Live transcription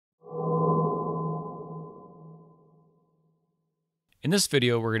In this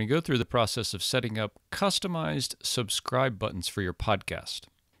video, we're going to go through the process of setting up customized subscribe buttons for your podcast.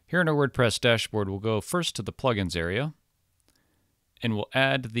 Here in our WordPress dashboard, we'll go first to the plugins area, and we'll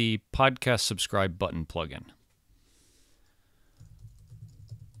add the podcast subscribe button plugin.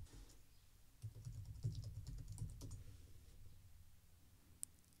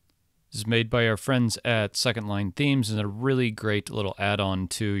 This is made by our friends at Second Line Themes and a really great little add-on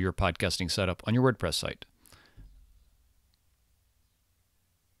to your podcasting setup on your WordPress site.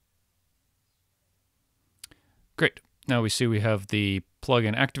 Great. Now we see we have the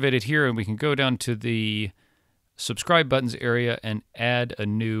plugin activated here, and we can go down to the subscribe buttons area and add a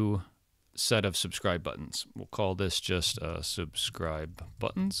new set of subscribe buttons. We'll call this just subscribe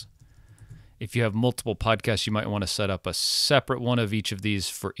buttons. If you have multiple podcasts, you might want to set up a separate one of each of these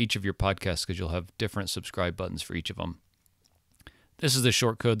for each of your podcasts because you'll have different subscribe buttons for each of them. This is the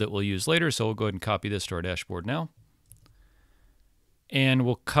shortcode that we'll use later, so we'll go ahead and copy this to our dashboard now. And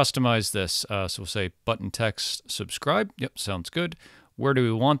we'll customize this. So we'll say button text subscribe. Yep, sounds good. Where do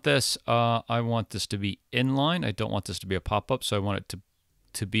we want this? I want this to be inline. I don't want this to be a pop-up, so I want it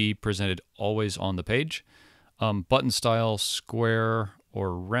to be presented always on the page. Button style, square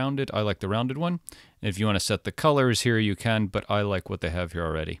or rounded. I like the rounded one. And if you want to set the colors here, you can, but I like what they have here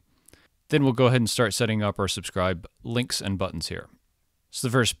already. Then we'll go ahead and start setting up our subscribe links and buttons here. So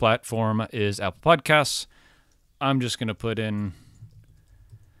the first platform is Apple Podcasts. I'm just going to put in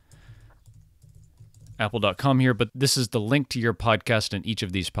apple.com here, but this is the link to your podcast in each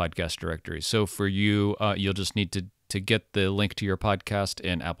of these podcast directories. So for you, you'll just need to get the link to your podcast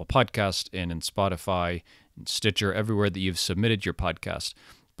in Apple Podcast and in Spotify, and Stitcher, everywhere that you've submitted your podcast.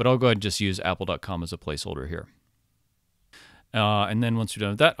 But I'll go ahead and just use apple.com as a placeholder here. And then once we're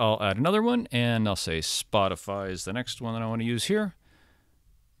done with that, I'll add another one, and I'll say Spotify is the next one that I want to use here.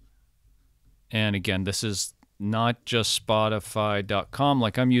 And again, this is not just Spotify.com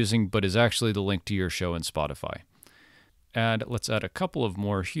like I'm using, but is actually the link to your show in Spotify. And let's add a couple of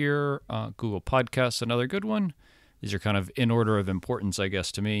more here. Google Podcasts, another good one. These are kind of in order of importance, I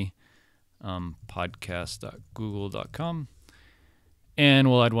guess, to me. Podcast.google.com. And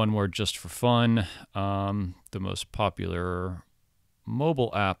we'll add one more just for fun. The most popular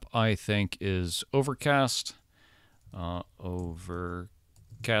mobile app, I think, is Overcast.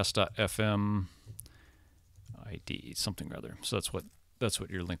 Overcast.fm. ID something or other. So that's what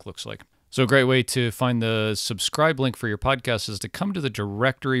your link looks like. So a great way to find the subscribe link for your podcast is to come to the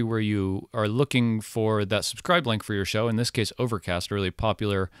directory where you are looking for that subscribe link for your show. In this case, Overcast, a really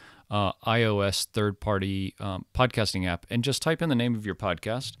popular iOS third-party podcasting app, and just type in the name of your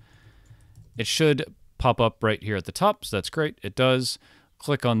podcast. It should pop up right here at the top, so that's great. It does.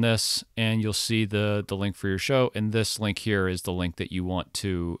 Click on this, and you'll see the link for your show. And this link here is the link that you want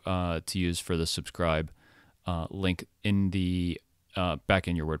to use for the subscribe link in the back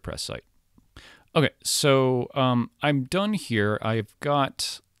in your WordPress site. Okay, so I'm done here. I've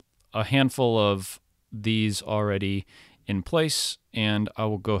got a handful of these already in place, and I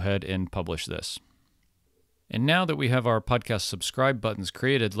will go ahead and publish this. And now that we have our podcast subscribe buttons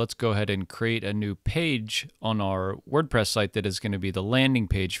created, let's go ahead and create a new page on our WordPress site that is going to be the landing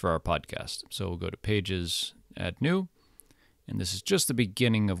page for our podcast. So we'll go to Pages, Add New. And this is just the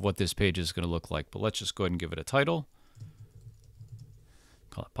beginning of what this page is going to look like. But let's just go ahead and give it a title.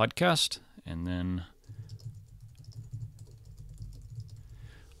 Call it Podcast. And then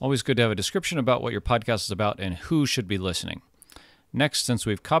always good to have a description about what your podcast is about and who should be listening. Next, since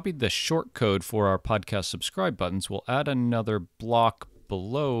we've copied the short code for our podcast subscribe buttons, we'll add another block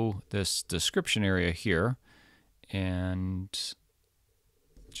below this description area here. And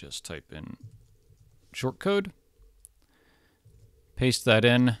just type in short code. Paste that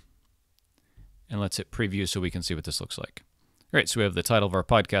in, and let's hit preview so we can see what this looks like. All right, so we have the title of our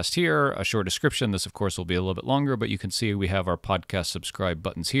podcast here, a short description. This, of course, will be a little bit longer, but you can see we have our podcast subscribe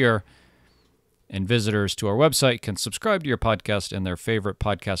buttons here. And visitors to our website can subscribe to your podcast in their favorite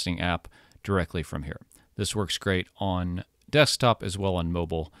podcasting app directly from here. This works great on desktop as well on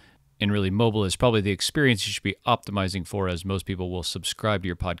mobile. And really, mobile is probably the experience you should be optimizing for, as most people will subscribe to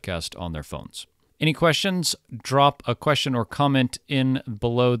your podcast on their phones. Any questions? Drop a question or comment in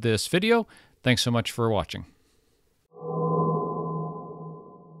below this video. Thanks so much for watching.